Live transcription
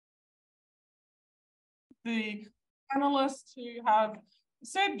the panelists who have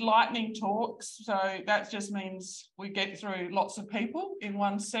said lightning talks, so that just means we get through lots of people in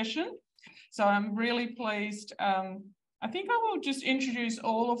one session. So I'm really pleased. I think I will just introduce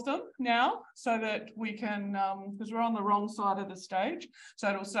all of them now so that we can, because we're on the wrong side of the stage, so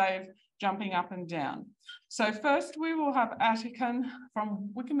it'll save jumping up and down. So first we will have Athikhun from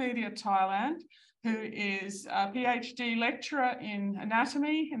Wikimedia, Thailand, who is a PhD lecturer in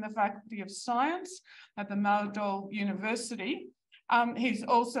anatomy in the Faculty of Science at the Brazal University. He's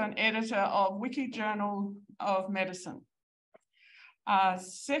also an editor of Wiki Journal of Medicine.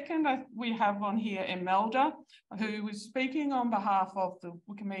 Second, we have on here Imelda, who is speaking on behalf of the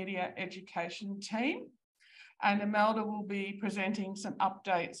Wikimedia education team. And Imelda will be presenting some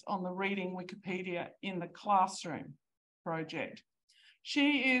updates on the Reading Wikipedia in the Classroom project.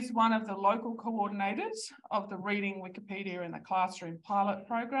 She is one of the local coordinators of the Reading Wikipedia in the Classroom pilot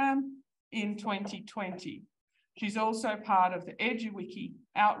program in 2020. She's also part of the EduWiki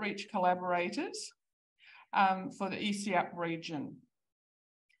outreach collaborators for the ESEAP region.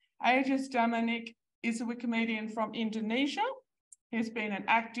 Aegis Dominic is a Wikimedian from Indonesia. He's been an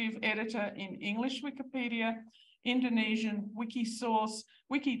active editor in English Wikipedia, Indonesian Wikisource,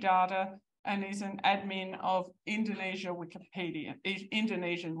 Wikidata, and is an admin of Indonesian Wikipedia.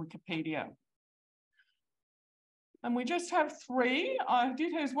 And we just have three.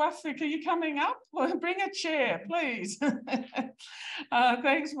 Who's Wafiq? Are you coming up? Well, bring a chair, please.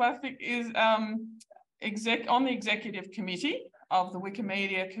 Thanks, Wafiq is on the executive committee of the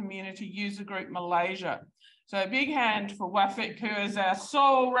Wikimedia Community User Group Malaysia. So a big hand for Wafiq, who is our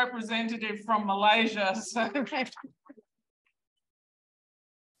sole representative from Malaysia. So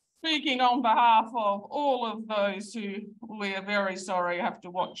speaking on behalf of all of those who we are very sorry have to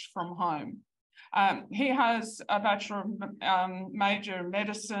watch from home. He has a Bachelor of Major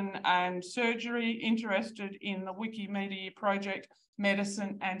Medicine and Surgery, interested in the Wikimedia project,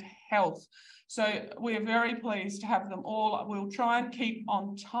 Medicine and Health. So we're very pleased to have them all. We'll try and keep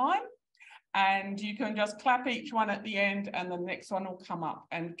on time, and you can just clap each one at the end and the next one will come up,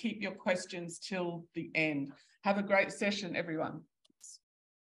 and keep your questions till the end. Have a great session, everyone.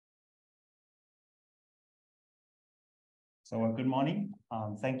 So good morning.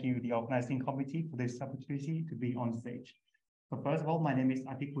 Thank you, the organizing committee, for this opportunity to be on stage. So first of all, my name is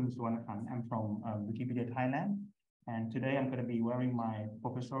Athikhun Suwannakhan. I'm from Wikipedia, Thailand. And today I'm going to be wearing my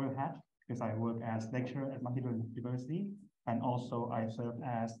professorial hat because I work as lecturer at Brazal University. And also I serve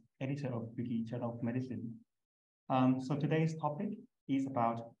as editor of Wiki Journal of Medicine. So today's topic is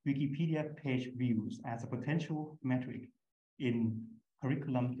about Wikipedia page views as a potential metric in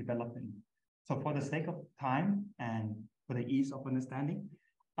curriculum development. So for the sake of time and for the ease of understanding,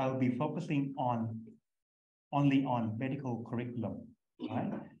 I will be focusing only on medical curriculum,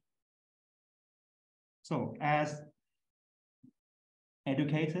 right? So as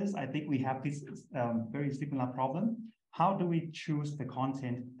educators, I think we have this very similar problem. How do we choose the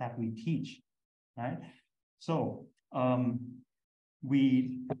content that we teach, right? So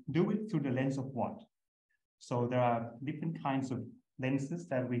we do it through the lens of what? So there are different kinds of lenses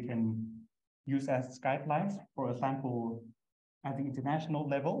that we can use as guidelines. For example, at the international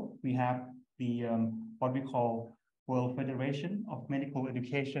level, we have the what we call World Federation of Medical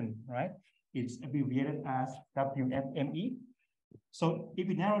Education, right? It's abbreviated as WFME. So if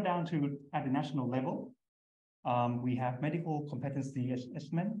we narrow down to at the national level, we have medical competency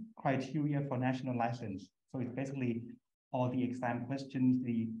assessment criteria for national license. So it's basically all the exam questions,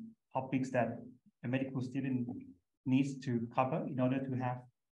 the topics that a medical student needs to cover in order to have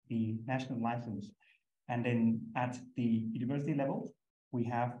the national license. And then at the university level, we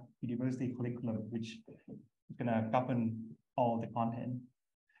have university curriculum, which is going to govern all the content.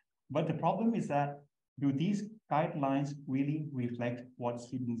 But the problem is that, do these guidelines really reflect what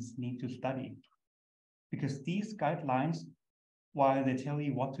students need to study? Because these guidelines, while they tell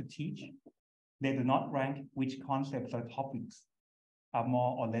you what to teach, they do not rank which concepts or topics are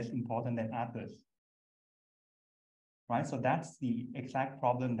more or less important than others. Right? So that's the exact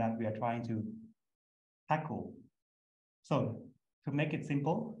problem that we are trying to tackle. So to make it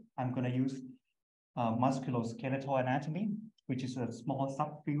simple, I'm going to use musculoskeletal anatomy, which is a small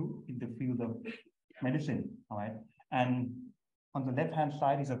subfield in the field of medicine. All right. And on the left-hand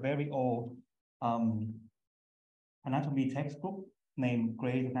side is a very old anatomy textbook named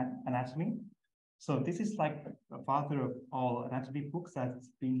Gray's Anatomy. So this is like the father of all anatomy books that's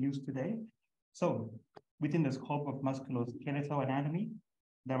being used today. So within the scope of musculoskeletal anatomy,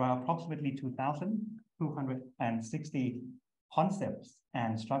 there are approximately 2,260 concepts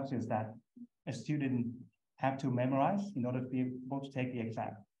and structures that a student have to memorize in order to be able to take the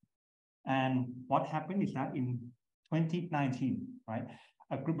exam. And what happened is that in 2019, right,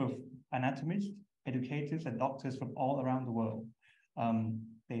 a group of anatomists, educators, and doctors from all around the world,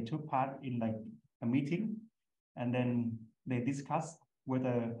 they took part in like a meeting, and then they discussed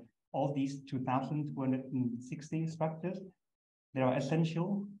whether all these 2,260 structures, they are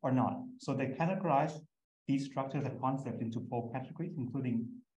essential or not. So they categorize these structures and concepts into 4 categories, including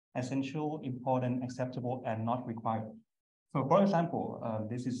essential, important, acceptable, and not required. So for example,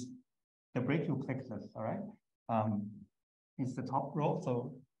 this is the brachial plexus, all right? It's the top row.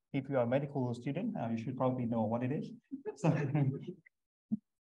 So if you are a medical student, you should probably know what it is. So,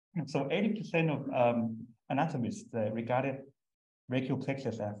 so 80% of anatomists regarded brachial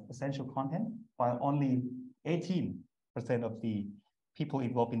plexus as essential content, while only 18% of the people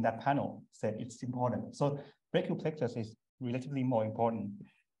involved in that panel said it's important. So brachial plexus is relatively more important.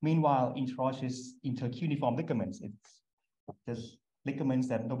 Meanwhile, intercuneiform ligaments, it's just ligaments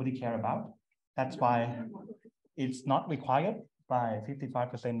that nobody care about. That's why it's not required by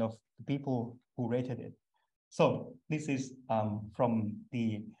 55% of the people who rated it. So this is from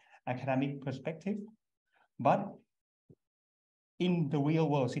the academic perspective, but in the real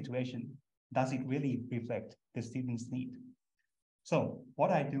world situation, does it really reflect the student's need? So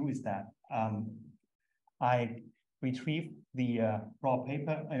what I do is that I retrieve the raw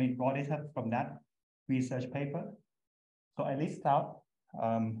data from that research paper. So I list out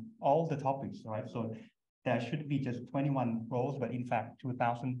all the topics, right? So there should be just 21 roles, but in fact,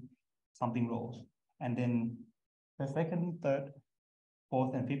 2,000 something roles. And then the second, third,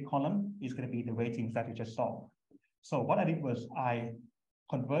 fourth, and fifth column is going to be the ratings that you just saw. So what I did was I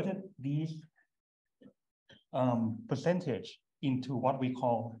converted these percentage into what we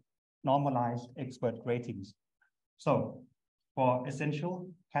call normalized expert ratings. So for essential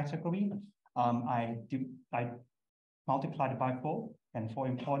category, I multiplied it by 4, and for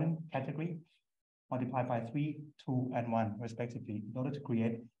important category, multiplied by 3, 2, and 1 respectively, in order to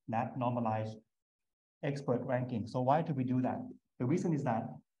create that normalized expert ranking. So why do we do that? The reason is that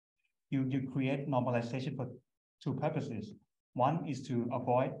you create normalization for 2 purposes. One is to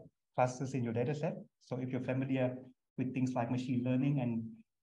avoid clusters in your data set. So if you're familiar with things like machine learning and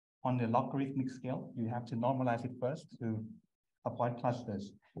on the logarithmic scale, you have to normalize it first to avoid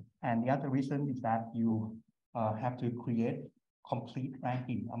clusters. And the other reason is that you have to create complete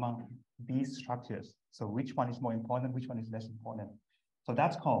ranking among these structures. So which one is more important, which one is less important. So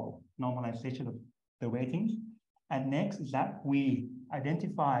that's called normalization of the ratings. And next is that we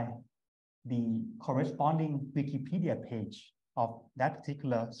identify the corresponding Wikipedia page of that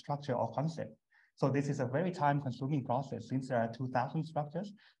particular structure or concept. So this is a very time-consuming process. Since there are 2,000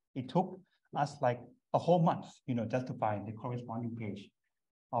 structures, it took us like a whole month, just to find the corresponding page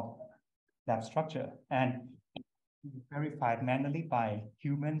of that structure, and verified manually by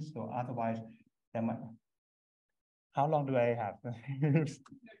humans, or otherwise there might. How long do I have?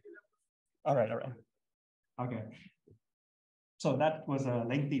 All right. Okay. So that was a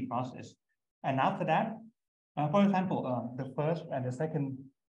lengthy process. And after that, for example, the first and the second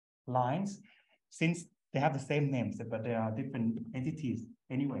lines, since they have the same names, but they are different entities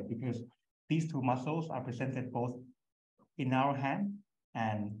anyway, because these 2 muscles are presented both in our hand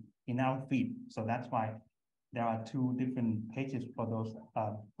and in our feet. So that's why there are 2 different pages for those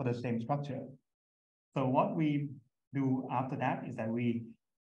for the same structure. So what we do after that is that we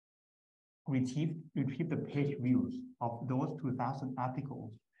retrieve the page views of those 2,000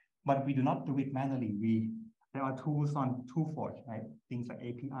 articles, but we do not do it manually. There are tools on Toolforge, right? Things like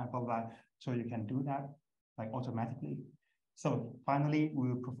API, blah, blah, so you can do that like automatically. So finally, we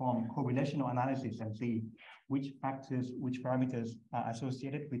will perform correlational analysis and see which factors, which parameters are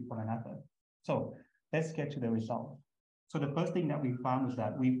associated with one another. So let's get to the result. So the first thing that we found was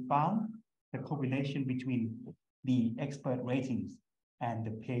that we found the correlation between the expert ratings and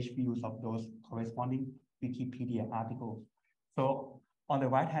the page views of those corresponding Wikipedia articles. So on the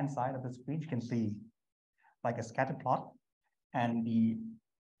right-hand side of the screen, you can see like a scatter plot, and the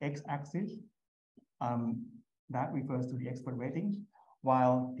x-axis, that refers to the expert ratings,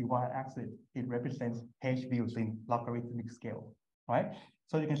 while the y-axis, it represents page views in logarithmic scale, right?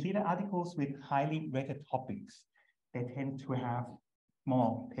 So you can see the articles with highly rated topics, they tend to have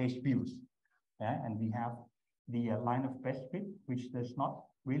more page views, yeah? And we have the line of best fit, which does not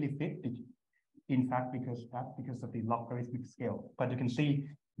really fit, in fact, because of the logarithmic scale. But you can see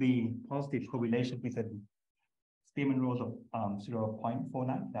the positive correlation with the Spearman rules of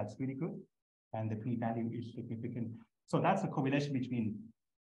 0.49, that's really good. And the p-value is significant. So that's the correlation between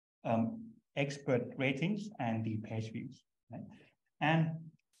expert ratings and the page views, right? And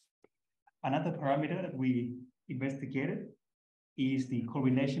another parameter that we investigated is the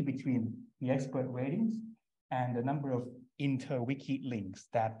correlation between the expert ratings and the number of inter-wiki links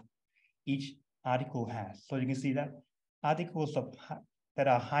that each article has. So you can see that articles that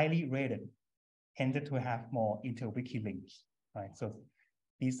are highly rated tended to have more inter-wiki links, right? So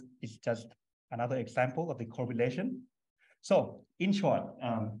this is just another example of the correlation. So in short,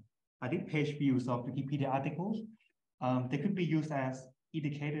 I did page views of Wikipedia articles. They could be used as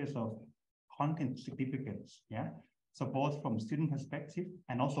indicators of content significance, yeah? So both from student perspective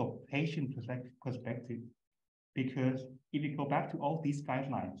and also patient perspective, because if you go back to all these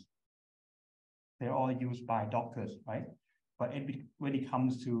guidelines, they're all used by doctors, right? But when it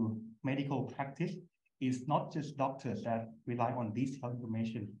comes to medical practice, it's not just doctors that rely on this health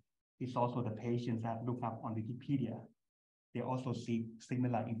information. It's also the patients that look up on Wikipedia. They also seek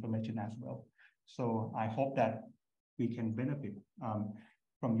similar information as well. So I hope that we can benefit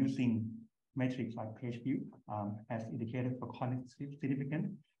from using metrics like page view as indicator for content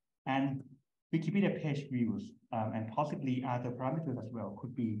significance, and Wikipedia page views and possibly other parameters as well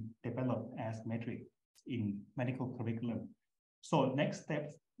could be developed as metrics in medical curriculum. So next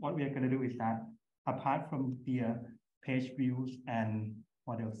steps, what we are going to do is that apart from the page views and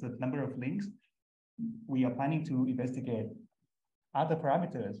what else, the number of links, we are planning to investigate other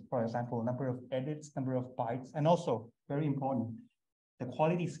parameters, for example, number of edits, number of bytes, and also very important, the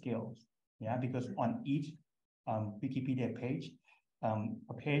quality scales. Yeah, because on each Wikipedia page,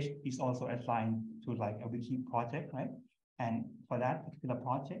 a page is also assigned to like a wiki project, right? And for that particular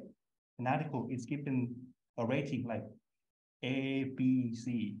project, an article is given a rating like A, B,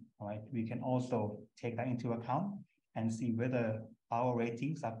 C, right? We can also take that into account and see whether our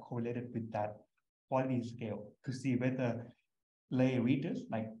ratings are correlated with that quality scale to see whether lay readers,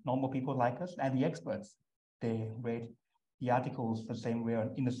 like normal people like us, and the experts, they rate the articles the same way or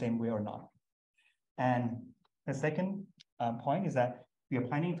in the same way or not. And the second point is that we are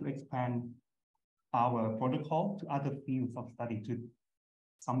planning to expand our protocol to other fields of study, to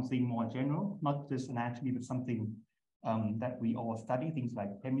something more general, not just anatomy, but something that we all study, things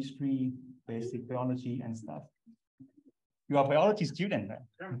like chemistry, basic biology, and stuff. You are a biology student,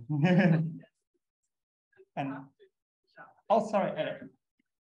 right? And oh, sorry.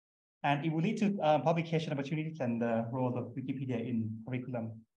 And it will lead to publication opportunities and the role of Wikipedia in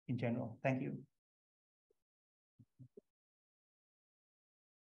curriculum in general. Thank you.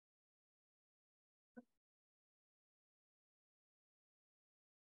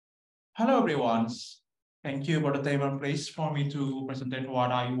 Hello, everyone. Thank you for the time and place for me to present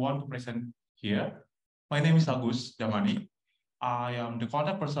what I want to present here. My name is Agus Damani. I am the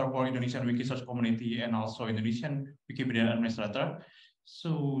contact person for Indonesian Wikisearch community and also Indonesian Wikipedia administrator.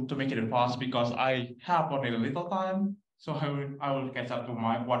 So to make it fast, because I have only a little time, so I will catch up to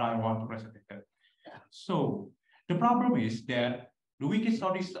what I want to present. So the problem is that the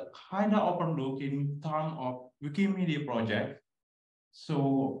Wikisearch is kind of overlooked in terms of Wikimedia project.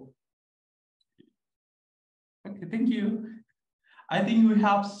 So okay, thank you. I think we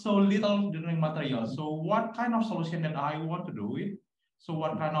have so little learning material. So what kind of solution that I want to do it? So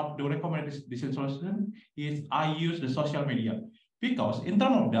what kind of the recommended design solution is I use the social media, because in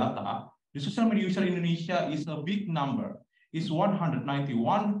terms of data, the social media user in Indonesia is a big number. It's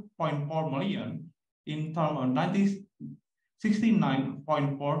 191.4 million in terms of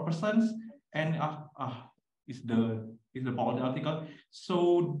 69.4%, and is the about the article.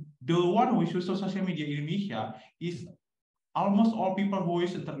 So the one who uses social media in Indonesia is almost all people who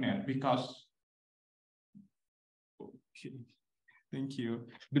use internet, because okay, thank you.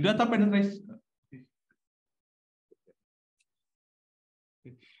 The data penetration,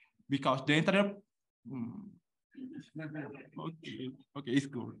 because the internet okay, it's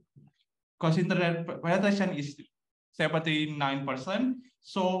good. Because internet penetration is 79%.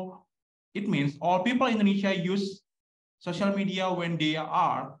 So it means all people in Indonesia use social media when they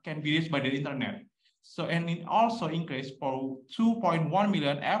can be reached by the internet. So, and it also increased for 2.1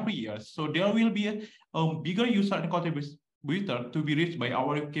 million every year. So there will be a bigger user and contributor to be reached by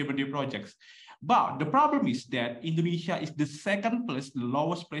our Wikimedia projects. But the problem is that Indonesia is the second place, the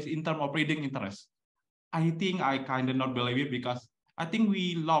lowest place in terms of reading interest. I think I kind of not believe it, because I think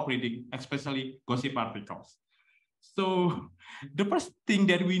we love reading, especially gossip articles. So the first thing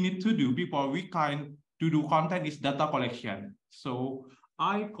that we need to do before we can to do content is data collection. So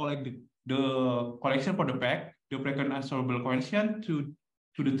I collect the collection for the back, the pre-answerable question to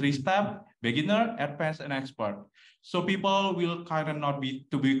the 3-step, beginner, advanced, and expert. So people will kind of not be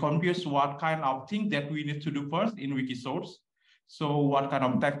confused what kind of thing that we need to do first in Wikisource. So what kind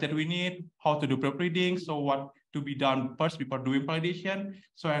of text that we need, how to do proofreading, so what to be done first before doing validation,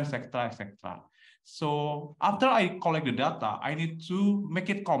 so etc., etc. So after I collect the data, I need to make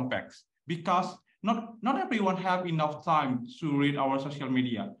it compact because not everyone have enough time to read our social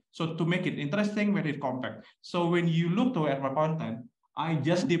media. So to make it interesting, make it compact. So when you look to at my content, I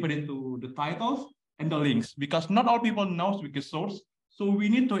just dip it into the titles and the links because not all people knows Wikisource. So we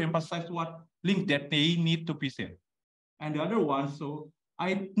need to emphasize what link that they need to visit. And the other one, so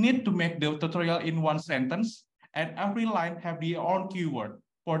I need to make the tutorial in one sentence, and every line have their own keyword.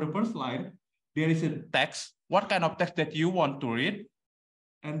 For the first line, there is a text, what kind of text that you want to read.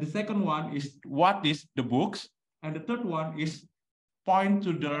 And the second one is what is the books. And the third one is point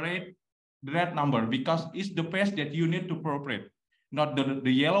to the red number because it's the page that you need to appropriate, not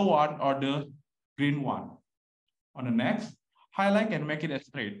the yellow one or the green one. On the next, highlight and make it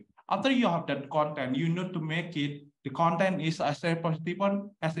straight. After you have that content, you need to make it, the content is as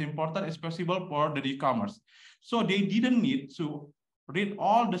important as possible for the e-commerce. So they didn't need to read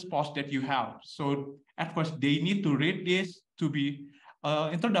all the posts that you have. So at first they need to read this to be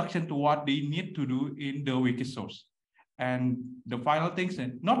introduction to what they need to do in the wiki source. And the final things,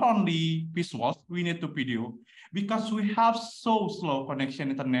 not only visuals, we need to video because we have so slow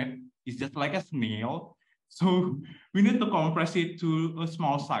connection internet. It's just like a snail. So we need to compress it to a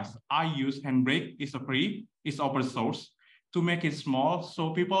small size. I use Handbrake, it's a free, it's open source to make it small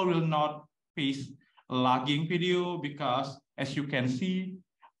so people will not face lagging video because as you can see,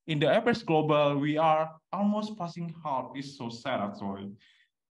 in the average global, we are almost passing half. It's so sad actually.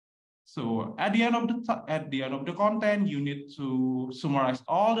 So at the end of the content, you need to summarize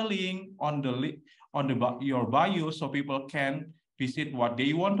all the link on your bio so people can visit what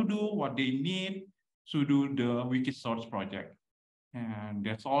they want to do, what they need to do the Wikisource project. And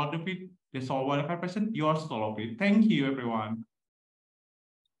that's all that's all what I present. Your solo bit. Thank you, everyone.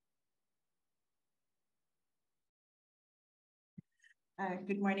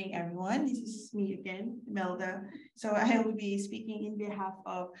 Good morning, everyone. This is me again, Imelda. So I will be speaking in behalf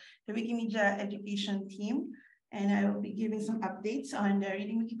of the Wikimedia education team, and I will be giving some updates on the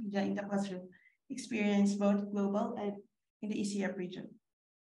reading Wikipedia in the classroom experience, both global and in the ESEAP region.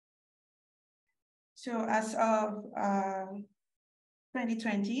 So as of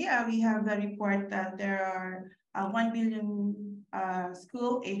 2020, we have the report that there are 1 billion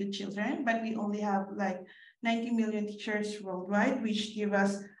school-aged children, but we only have like 90 million teachers worldwide, which give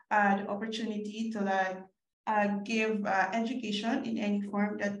us the opportunity to give education in any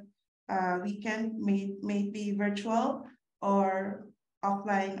form that we can, may be virtual or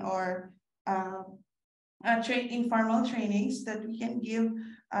offline or informal trainings that we can give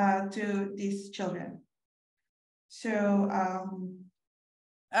to these children. So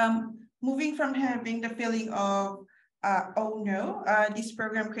moving from having the feeling of oh no, this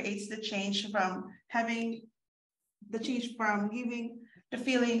program creates the change from giving the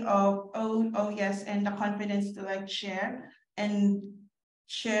feeling of oh yes, and the confidence to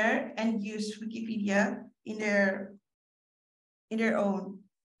share and use Wikipedia in their own.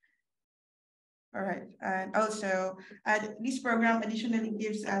 All right, and also this program additionally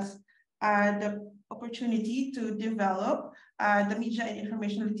gives us the opportunity to develop the media and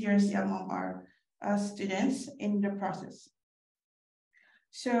information literacy among our students in the process.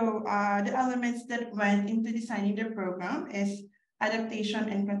 So the elements that went into designing the program is adaptation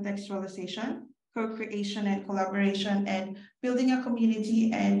and contextualization, co-creation and collaboration, and building a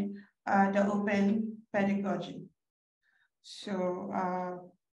community and the open pedagogy. So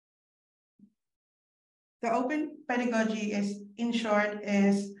the open pedagogy is, in short,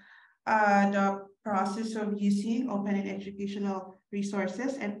 is the process of using open and educational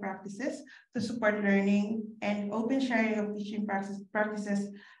resources and practices to support learning and open sharing of teaching practices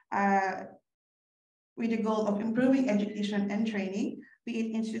with the goal of improving education and training, be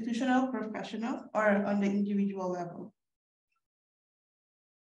it institutional, professional, or on the individual level.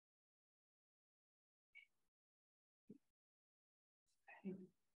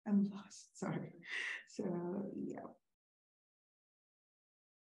 I'm lost, sorry. So, yeah.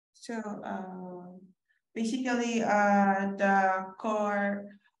 So basically, the core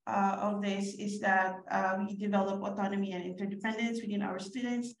of this is that we develop autonomy and interdependence within our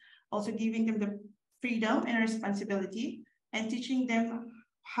students, also giving them the freedom and responsibility, and teaching them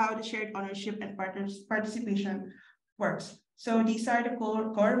how the shared ownership and participation works. So these are the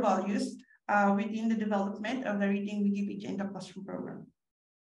core values within the development of the Reading Wikipedia in the Classroom program.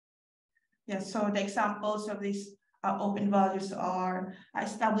 Yes, so the examples of these open values are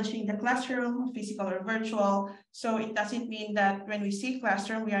establishing the classroom, physical or virtual. So it doesn't mean that when we say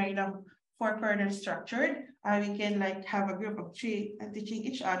classroom, we are in a four-corner structured. We can have a group of three teaching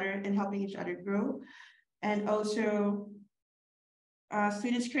each other and helping each other grow. And also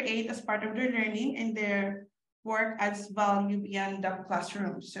students create as part of their learning, and their work adds value beyond the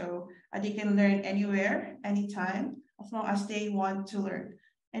classroom. So they can learn anywhere, anytime, as long as they want to learn.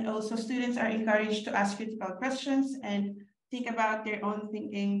 And also students are encouraged to ask critical questions and think about their own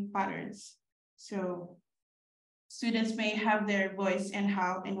thinking patterns. So students may have their voice in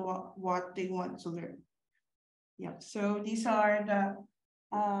how and what they want to learn. Yeah, so these are the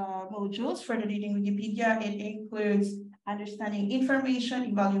modules for the reading Wikipedia. It includes understanding information,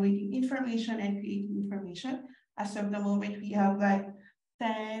 evaluating information, and creating information. As of the moment, we have like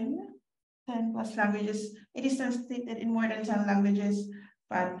 10 plus languages. It is translated in more than 10 languages,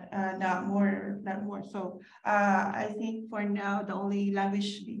 but not more. So I think for now, the only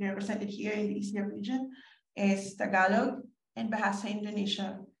language being represented here in the ESEAP region is Tagalog and Bahasa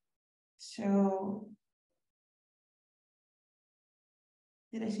Indonesia. So,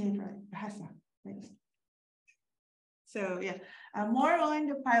 did I say it right? Bahasa. Right. So yeah, more on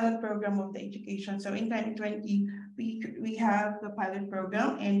the pilot program of the education. So in 2020, we have the pilot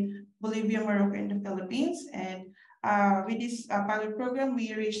program in Bolivia, Morocco, and the Philippines. And with this pilot program,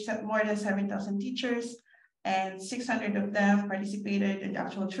 we reached more than 7,000 teachers, and 600 of them participated in the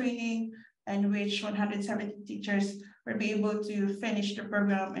actual training, and which 170 teachers were able to finish the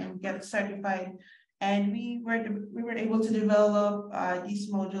program and get certified. And we were able to develop these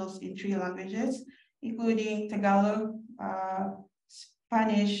modules in 3 languages, including Tagalog,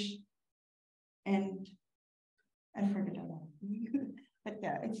 Spanish, and I forget about it. But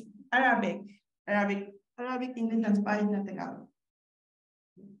yeah, it's Arabic, English, and Spanish, and Tagalog.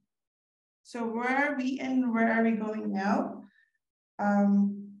 So where are we and where are we going now?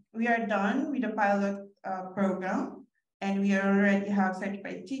 We are done with the pilot program, and we already have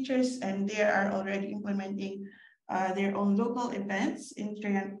certified teachers, and they are already implementing their own local events in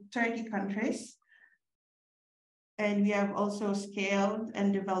 30 countries. And we have also scaled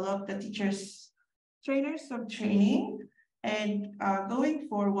and developed the trainers of training. And going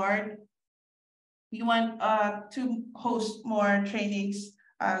forward, we want to host more trainings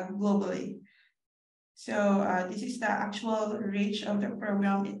globally. So this is the actual reach of the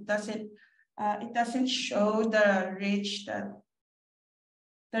program. It doesn't show the reach that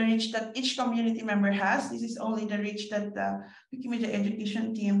each community member has. This is only the reach that the Wikimedia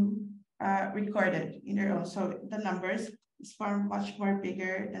education team recorded in their own. So the numbers is far much more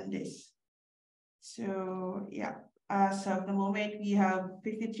bigger than this. So yeah, so at the moment we have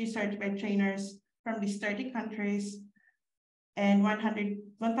 53 certified trainers from these 30 countries, and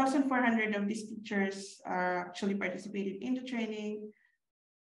 1,400 of these teachers are actually participated in the training,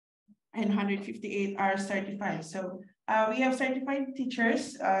 and 158 are certified. So we have certified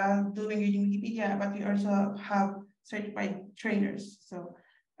teachers doing reading Wikipedia, but we also have certified trainers. So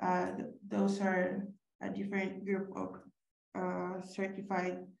those are a different group of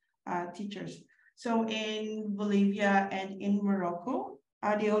certified teachers. So in Bolivia and in Morocco,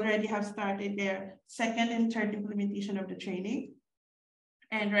 they already have started their 2nd and 3rd implementation of the training.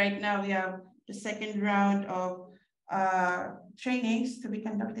 And right now we have the 2nd round of trainings to be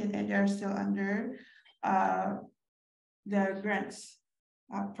conducted, and they're still under the grants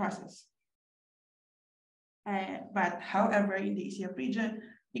process. But however, in the ESEAP region,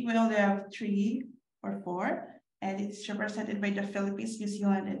 I think we only have 3 or 4, and it's represented by the Philippines, New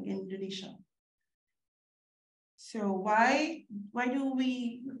Zealand, and Indonesia. So what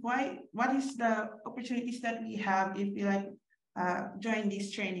is the opportunities that we have if we join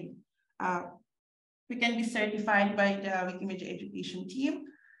this training? We can be certified by the Wikimedia education team,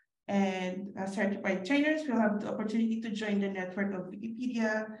 and certified trainers will have the opportunity to join the network of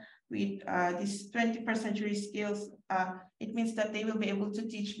Wikipedia with these 21st century skills. It means that they will be able to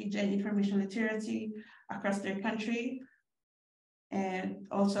teach media and information literacy across their country, and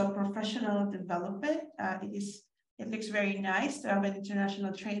also professional development. It looks very nice to have an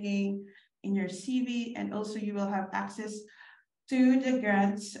international training in your CV, and also you will have access to the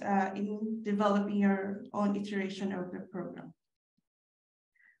grants in developing your own iteration of the program.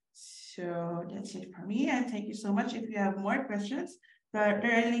 So that's it for me, and thank you so much. If you have more questions, there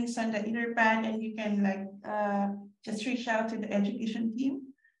are links on the Etherpad, and you can just reach out to the education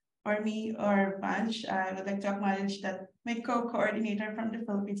team or me or Vansh. I would like to acknowledge that my co-coordinator from the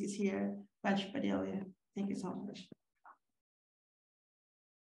Philippines is here, Vansh Padilla. Thank you so much.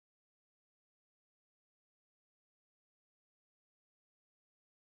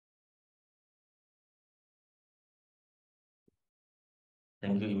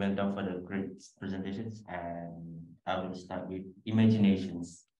 Thank you, Imelda, for the great presentations. And I will start with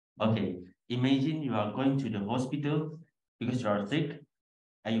imaginations. Okay, imagine you are going to the hospital because you are sick.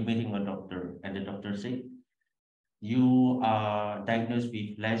 Are you meeting a doctor? And the doctor said, you are diagnosed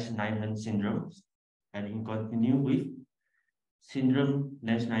with Lesch-Nyhan syndrome, and in continue with syndrome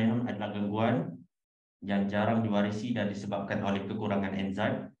Lesch-Nyhan adalah gangguan yang jarang diwarisi dan disebabkan oleh kekurangan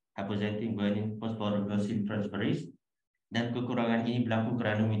enzim hypoxanthine guanine phosphorylglycine transferase, dan kekurangan ini berlaku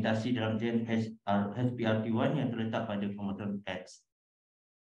kerana mutasi dalam gen HPRT1 yang terletak pada kromosom X.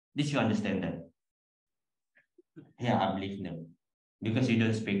 Did you understand that? Yeah, I believe no, because you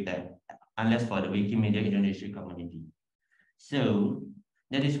don't speak that unless for the Wikimedia Indonesia community. So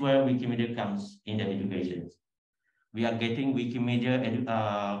that is where Wikimedia comes in the education. We are getting Wikimedia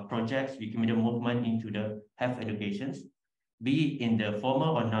projects, Wikimedia movement into the health educations, be it in the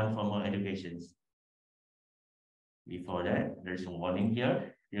formal or non-formal educations. Before that, there's a warning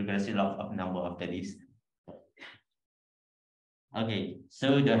here. You're going to see a lot of number of this. Okay,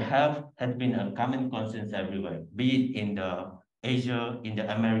 so the health has been a common concern everywhere, be it in the Asia, in the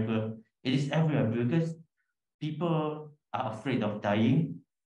America. It is everywhere because people are afraid of dying.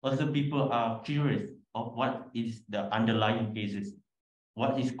 Also, people are curious of what is the underlying cases,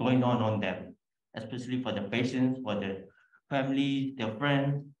 what is going on them, especially for the patients, for the family, their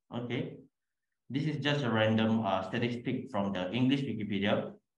friends. Okay, this is just a random statistic from the English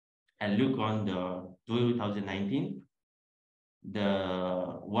Wikipedia. And look on the 2019.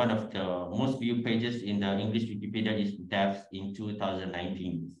 One of the most viewed pages in the English Wikipedia is deaths in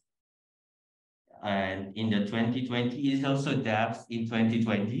 2019. And in the 2020 is also deaths in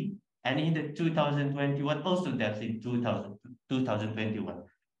 2020. And in the 2021 also deaths in 2021.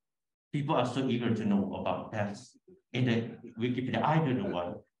 People are so eager to know about deaths in the Wikipedia. I don't know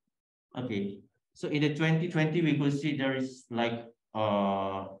why. Okay, so in the 2020 we could see there is like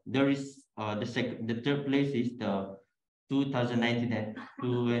the third place is the 2019 and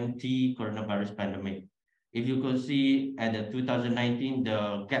 20 coronavirus pandemic. If you could see at the 2019,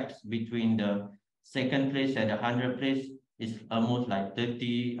 the gaps between the second place and the 100th place is almost like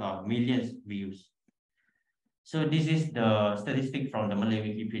 30 million views. So this is the statistic from the Malay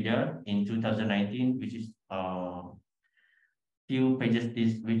Wikipedia in 2019, which is few pages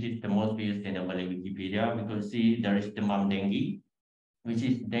which is the most views in the Malay Wikipedia. We could see there is demam dengue, which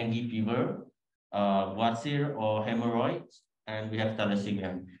is dengue fever, wasir or hemorrhoids, and we have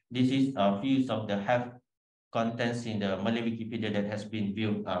thalassemia. This is a few of the health contents in the Malay Wikipedia that has been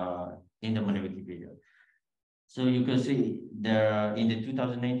viewed in the Malay Wikipedia. So you can see there in the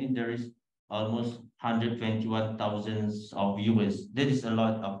 2019 there is almost 121,000 of viewers. That is a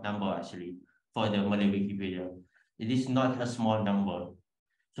lot of number actually for the Malay Wikipedia. It is not a small number.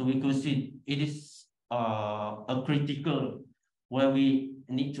 So we could see it is a critical where we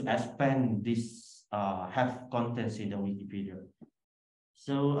need to expand this health contents in the Wikipedia.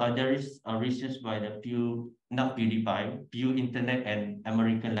 So there is a research by the Pew Internet and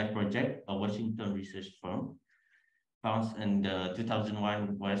American Life Project, a Washington research firm, found in the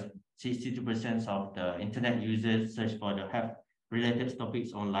 2001 where 62% of the internet users search for the health-related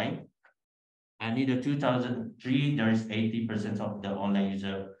topics online. And in the 2003, there is 80% of the online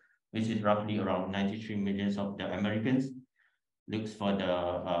user, which is roughly around 93 million of the Americans, looks for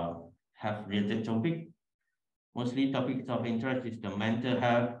the health-related topic. Mostly topics of interest is the mental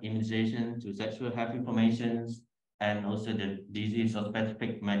health, immunization, to sexual health information, and also the disease or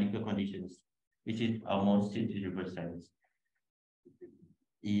specific medical conditions, which is almost 63%.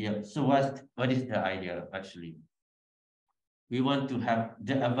 Yeah. So what is the idea actually? We want to have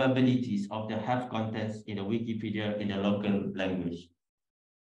the availabilities of the health contents in the Wikipedia in the local language.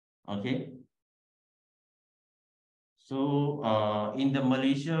 Okay. So in the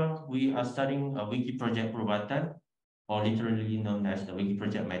Malaysia, we are starting a Wiki Project Perubatan, or literally known as the Wiki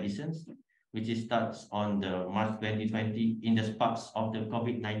Project Medicines, which starts on the March 2020 in the sparks of the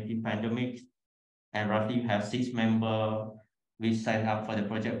COVID-19 pandemic. And roughly we have 6 members which signed up for the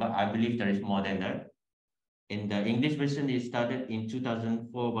project, but I believe there is more than that. In the English version, it started in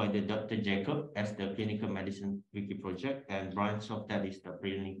 2004 by the Dr. Jacob as the Clinical Medicine Wiki Project, and branch of that is the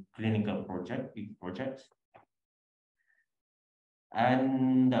Clinical Project, Wiki Projects.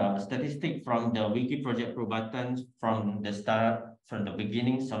 And statistic from the Wiki Project Perubatan from the start, from the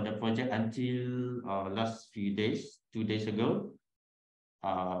beginnings of the project until last few days, 2 days ago,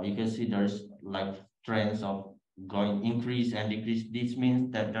 you can see there's like trends of going increase and decrease. This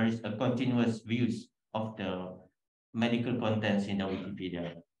means that there is a continuous views of the medical contents in the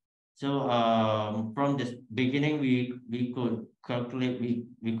Wikipedia. So from the beginning, we could calculate,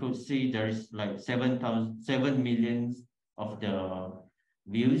 we could see there is like 7 million of the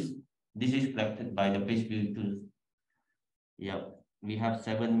views. This is collected by the page view tools. Yeah, we have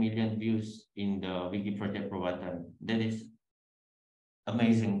 7 million views in the Wiki Project Perubatan. That is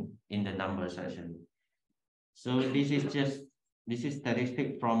amazing in the numbers actually. So this is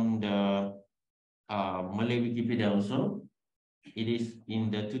statistic from the Malay Wikipedia also. It is in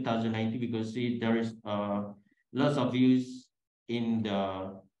the 2019 because see there is lots of views in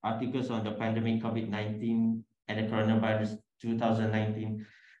the articles on the pandemic COVID-19 and the coronavirus 2019.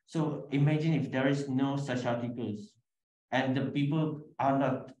 So imagine if there is no such articles and the people are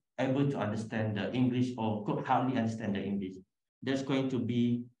not able to understand the English or could hardly understand the English. There's going to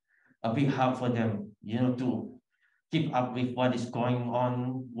be a big help for them, to keep up with what is going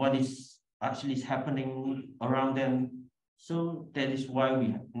on, what is actually happening around them. So that is why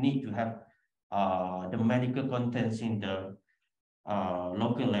we need to have the medical contents in the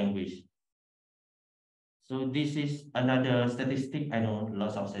local language. So this is another statistic. I know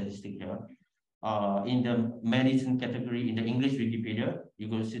lots of statistics here. In the medicine category, in the English Wikipedia, you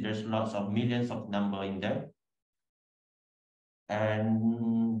can see there's lots of millions of number in there.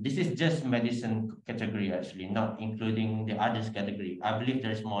 And this is just medicine category, actually, not including the others category. I believe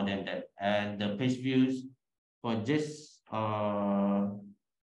there's more than that. And the page views for just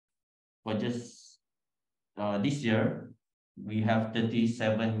this year, we have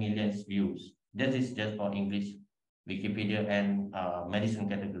 37 million views. That is just for English Wikipedia and medicine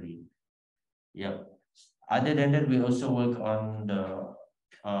category. Yep. Other than that, we also work on the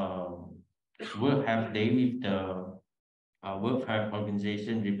World Health Day with the World Health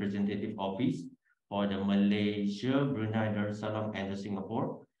Organization Representative Office for the Malaysia, Brunei Darussalam, and the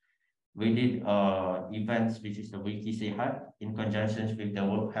Singapore. We did events which is the ESEAP in conjunction with the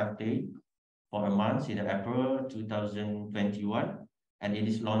World Health Day for a month in April 2021, and it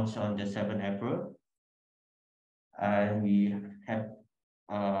is launched on the 7th April. And we have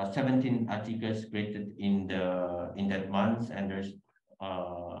 17 articles created in that month, and there's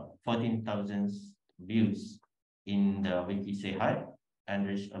 14,000 views in the ESEAP, and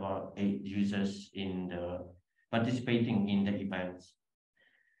there's about 8 users in the participating in the events.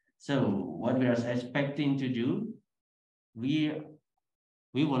 So what we are expecting to do, we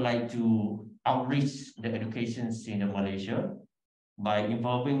would like to outreach the educations in Malaysia by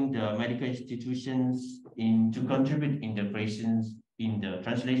involving the medical institutions to contribute in the creations, in the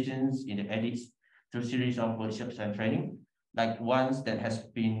translations, in the edits, through series of workshops and training, like ones that has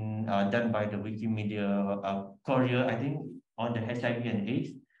been done by the Wikimedia Korea, I think, on the HIV and AIDS.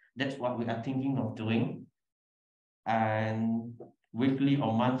 That's what we are thinking of doing. And weekly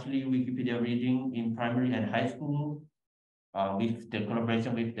or monthly Wikipedia reading in primary and high school with the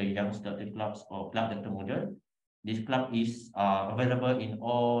collaboration with the Young Study Clubs or Club Dr. Muda. This club is available in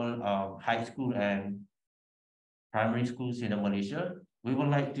all high school and primary schools in Malaysia. We would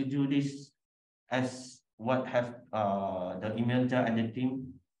like to do this as what have the Imelda and the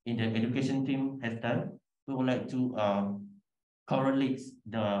team in the education team has done. We would like to correlate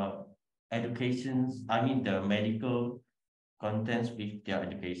the the medical contents with their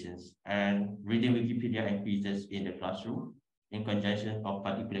educations and reading Wikipedia and quizzes in the classroom in conjunction of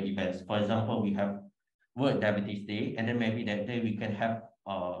particular events. For example, we have World Diabetes Day, and then maybe that day we can have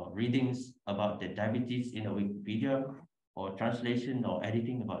readings about the diabetes in a Wikipedia or translation or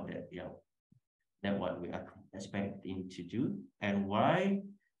editing about that. Yeah, that's what we are expecting to do. And why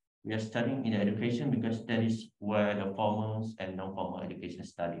we are studying in education, because that is where the formal and non-formal education is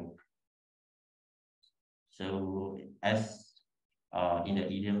studying. So as in the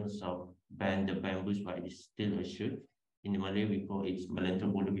idioms of bend the bamboos while it is still a shoot, in Malay we call it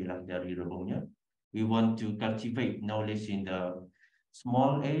melentur bulu bilang dari rebungnya. We want to cultivate knowledge in the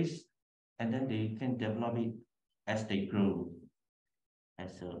small age, and then they can develop it as they grow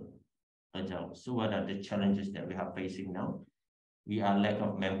as a adult. So what are the challenges that we are facing now? We are lack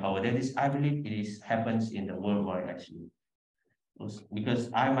of manpower. That is, I believe it is happens in the worldwide actually.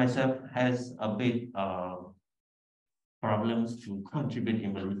 Because I myself has a bit problems to contribute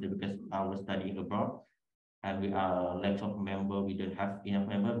in Malaysia because I was studying abroad and we are lack of member. We don't have enough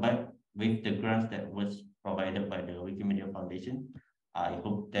member, but with the grants that was provided by the Wikimedia Foundation, I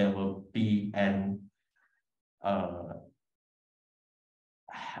hope there will be an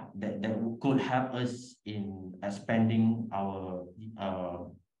that could help us in expanding our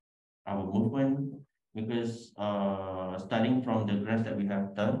movement, because starting from the grants that we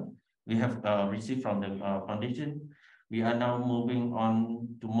have done, we have received from the foundation, we are now moving on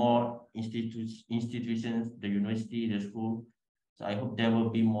to more institutions, the university, the school. So I hope there will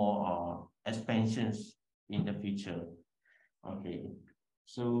be more expansions in the future. Okay,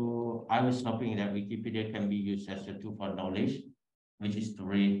 so I was hoping that Wikipedia can be used as a tool for knowledge, which is to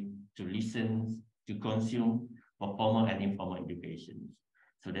read, to listen, to consume for formal and informal education.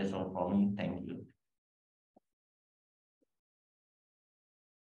 So that's all for me. Thank you.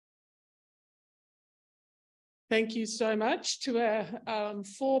 Thank you so much to our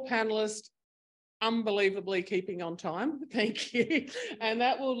 4 panelists, unbelievably keeping on time. Thank you. And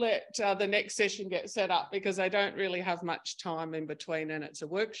that will let the next session get set up, because I don't really have much time in between and it's a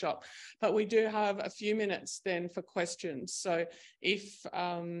workshop. But we do have a few minutes then for questions. So if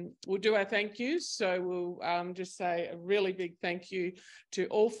we'll do our thank yous. So we'll just say a really big thank you to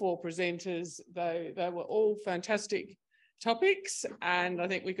all 4 presenters. They were all fantastic topics, and I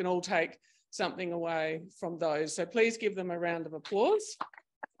think we can all take something away from those. So please give them a round of applause.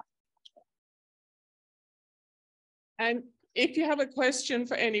 And if you have a question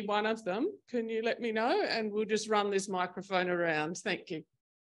for any one of them, can you let me know? And we'll just run this microphone around. Thank you.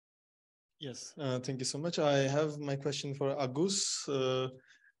 Yes, thank you so much. I have my question for Agus.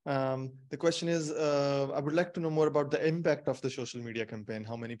 The question is, I would like to know more about the impact of the social media campaign.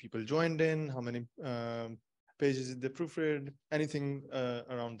 How many people joined in? How many pages did they proofread? Anything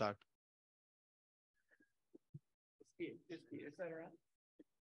around that? Is that right?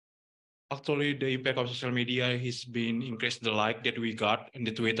 Actually, the impact of social media has been increased the like that we got in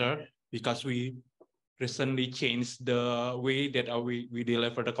the Twitter, because we recently changed the way that we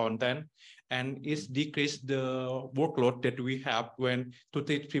deliver the content, and it's decreased the workload that we have when to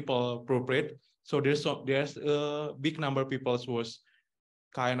teach people proofread. So there's a big number of people who was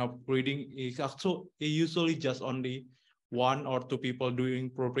kind of reading. It's actually usually just only 1 or 2 people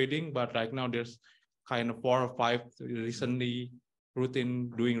doing proofreading, but right now there's kind of 4 or 5 recently routine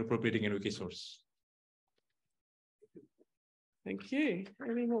doing proofreading in Wikisource. Thank you.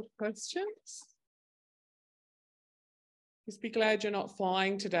 Any more questions? Just be glad you're not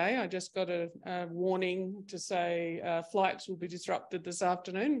flying today. I just got a warning to say flights will be disrupted this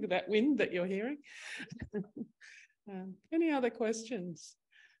afternoon with that wind that you're hearing. Any other questions?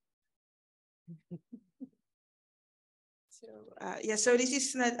 So this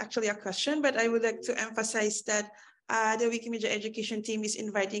is not actually a question, but I would like to emphasize that the Wikimedia education team is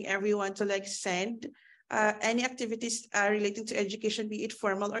inviting everyone to send any activities relating to education, be it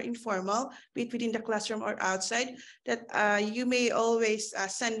formal or informal, be it within the classroom or outside, that you may always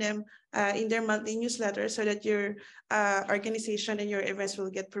send them in their monthly newsletter, so that your organization and your events will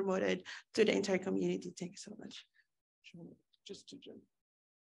get promoted to the entire community. Thank you so much. Just to jump.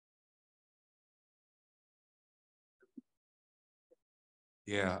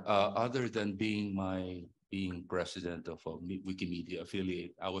 Yeah, other than being president of a Wikimedia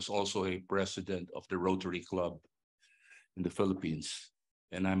affiliate, I was also a president of the Rotary Club in the Philippines,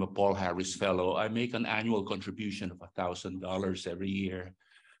 and I'm a Paul Harris Fellow. I make an annual contribution of $1,000 every year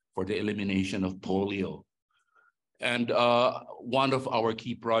for the elimination of polio. And one of our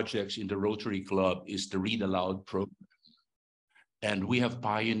key projects in the Rotary Club is the Read Aloud program. And we have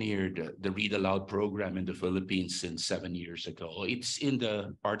pioneered the Read Aloud program in the Philippines since 7 years ago. It's in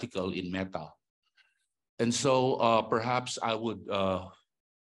the article in Meta. And so perhaps I would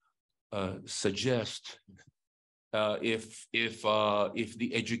suggest if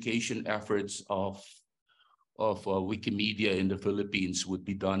the education efforts of Wikimedia in the Philippines would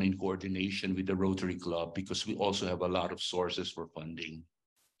be done in coordination with the Rotary Club, because we also have a lot of sources for funding.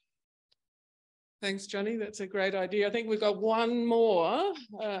 Thanks, Johnny. That's a great idea. I think we've got one more.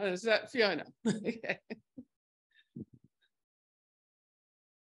 Is that Fiona?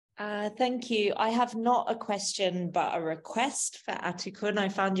 Thank you. I have not a question, but a request for Athikhun. I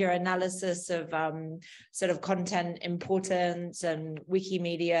found your analysis of sort of content importance and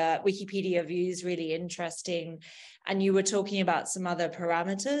Wikipedia views really interesting. And you were talking about some other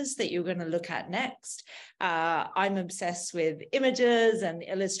parameters that you're going to look at next. I'm obsessed with images and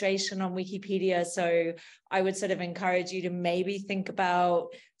illustration on Wikipedia, so I would sort of encourage you to maybe think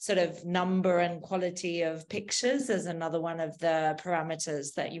about sort of number and quality of pictures as another one of the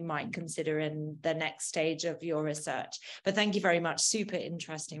parameters that you might consider in the next stage of your research. But thank you very much. Super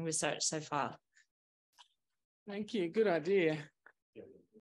interesting research so far. Thank you. Good idea.